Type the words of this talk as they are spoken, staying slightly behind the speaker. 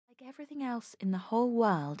like everything else in the whole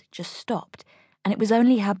world just stopped, and it was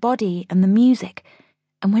only her body and the music,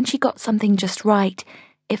 and when she got something just right,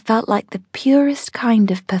 it felt like the purest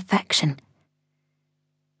kind of perfection.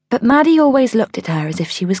 But Maddie always looked at her as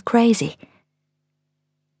if she was crazy.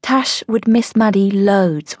 Tash would miss Maddie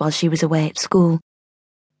loads while she was away at school,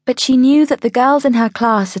 but she knew that the girls in her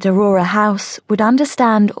class at Aurora House would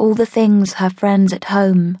understand all the things her friends at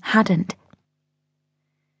home hadn't.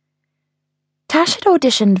 Tash had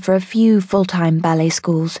auditioned for a few full-time ballet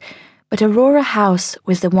schools, but Aurora House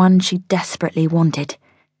was the one she desperately wanted.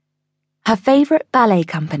 Her favourite ballet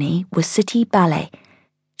company was City Ballet.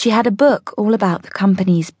 She had a book all about the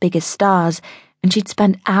company's biggest stars, and she'd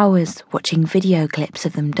spent hours watching video clips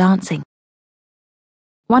of them dancing.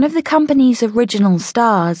 One of the company's original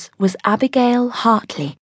stars was Abigail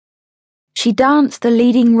Hartley. She danced the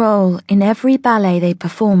leading role in every ballet they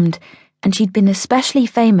performed, and she'd been especially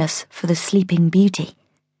famous for The Sleeping Beauty.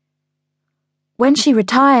 When she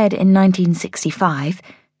retired in 1965,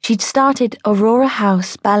 she'd started Aurora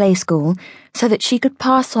House Ballet School so that she could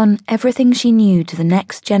pass on everything she knew to the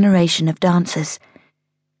next generation of dancers.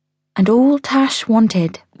 And all Tash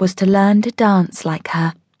wanted was to learn to dance like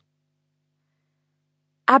her.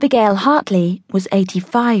 Abigail Hartley was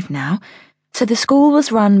 85 now, so the school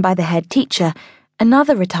was run by the head teacher,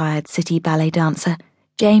 another retired City Ballet dancer,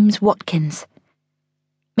 James Watkins.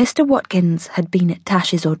 Mr. Watkins had been at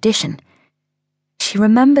Tash's audition. She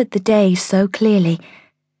remembered the day so clearly,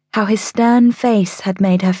 how his stern face had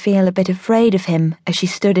made her feel a bit afraid of him as she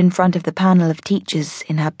stood in front of the panel of teachers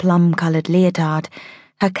in her plum-coloured leotard,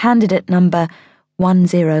 her candidate number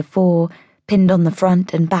 104 pinned on the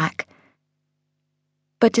front and back.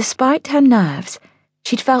 But despite her nerves,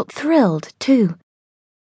 she'd felt thrilled too.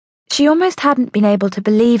 She almost hadn't been able to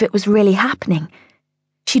believe it was really happening.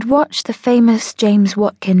 She'd watched the famous James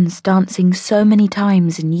Watkins dancing so many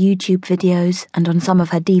times in YouTube videos and on some of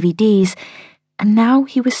her DVDs, and now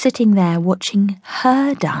he was sitting there watching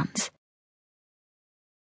her dance.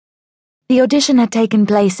 The audition had taken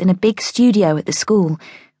place in a big studio at the school,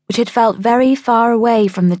 which had felt very far away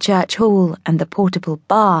from the church hall and the portable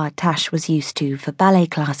bar Tash was used to for ballet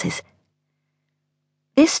classes.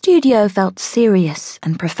 This studio felt serious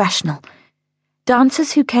and professional.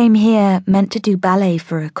 Dancers who came here meant to do ballet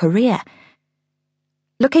for a career.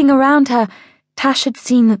 Looking around her, Tash had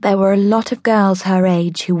seen that there were a lot of girls her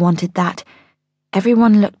age who wanted that.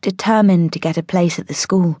 Everyone looked determined to get a place at the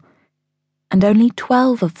school, and only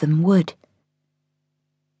 12 of them would.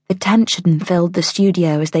 The tension filled the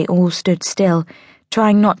studio as they all stood still,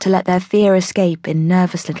 trying not to let their fear escape in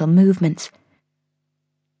nervous little movements.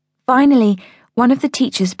 Finally, one of the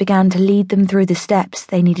teachers began to lead them through the steps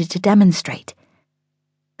they needed to demonstrate.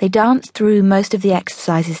 They danced through most of the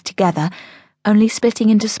exercises together, only splitting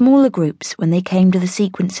into smaller groups when they came to the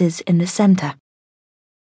sequences in the center.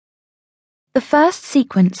 The first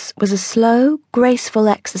sequence was a slow, graceful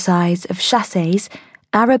exercise of chassés,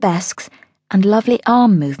 arabesques, and lovely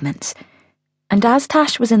arm movements, and as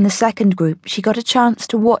Tash was in the second group, she got a chance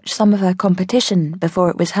to watch some of her competition before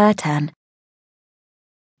it was her turn.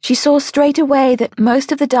 She saw straight away that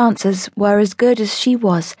most of the dancers were as good as she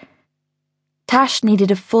was. Tash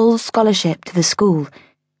needed a full scholarship to the school.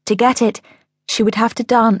 To get it, she would have to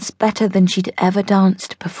dance better than she'd ever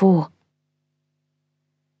danced before.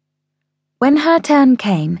 When her turn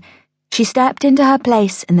came, she stepped into her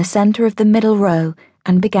place in the center of the middle row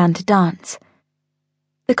and began to dance.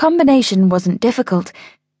 The combination wasn't difficult,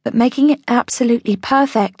 but making it absolutely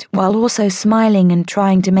perfect while also smiling and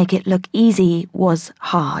trying to make it look easy was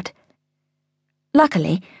hard.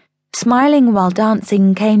 Luckily, smiling while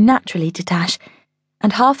dancing came naturally to Tash,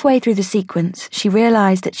 and halfway through the sequence she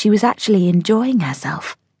realized that she was actually enjoying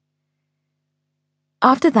herself.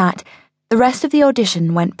 After that, the rest of the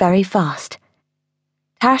audition went very fast.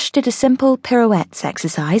 Tash did a simple pirouettes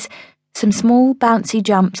exercise, some small bouncy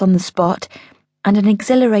jumps on the spot, and an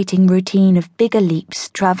exhilarating routine of bigger leaps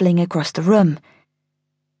travelling across the room.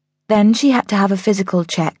 Then she had to have a physical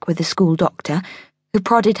check with the school doctor, who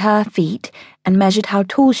prodded her feet and measured how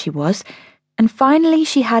tall she was, and finally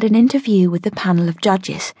she had an interview with the panel of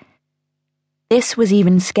judges. This was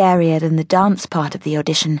even scarier than the dance part of the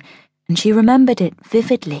audition, and she remembered it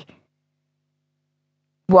vividly.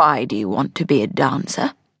 "Why do you want to be a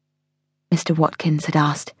dancer?" Mr. Watkins had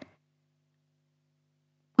asked.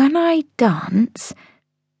 "When I dance,"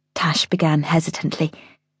 Tash began hesitantly,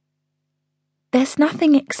 "there's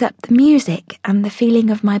nothing except the music and the feeling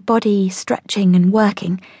of my body stretching and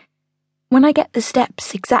working. When I get the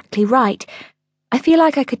steps exactly right, I feel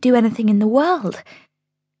like I could do anything in the world.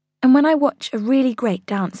 And when I watch a really great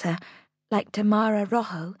dancer, like Tamara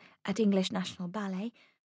Rojo at English National Ballet,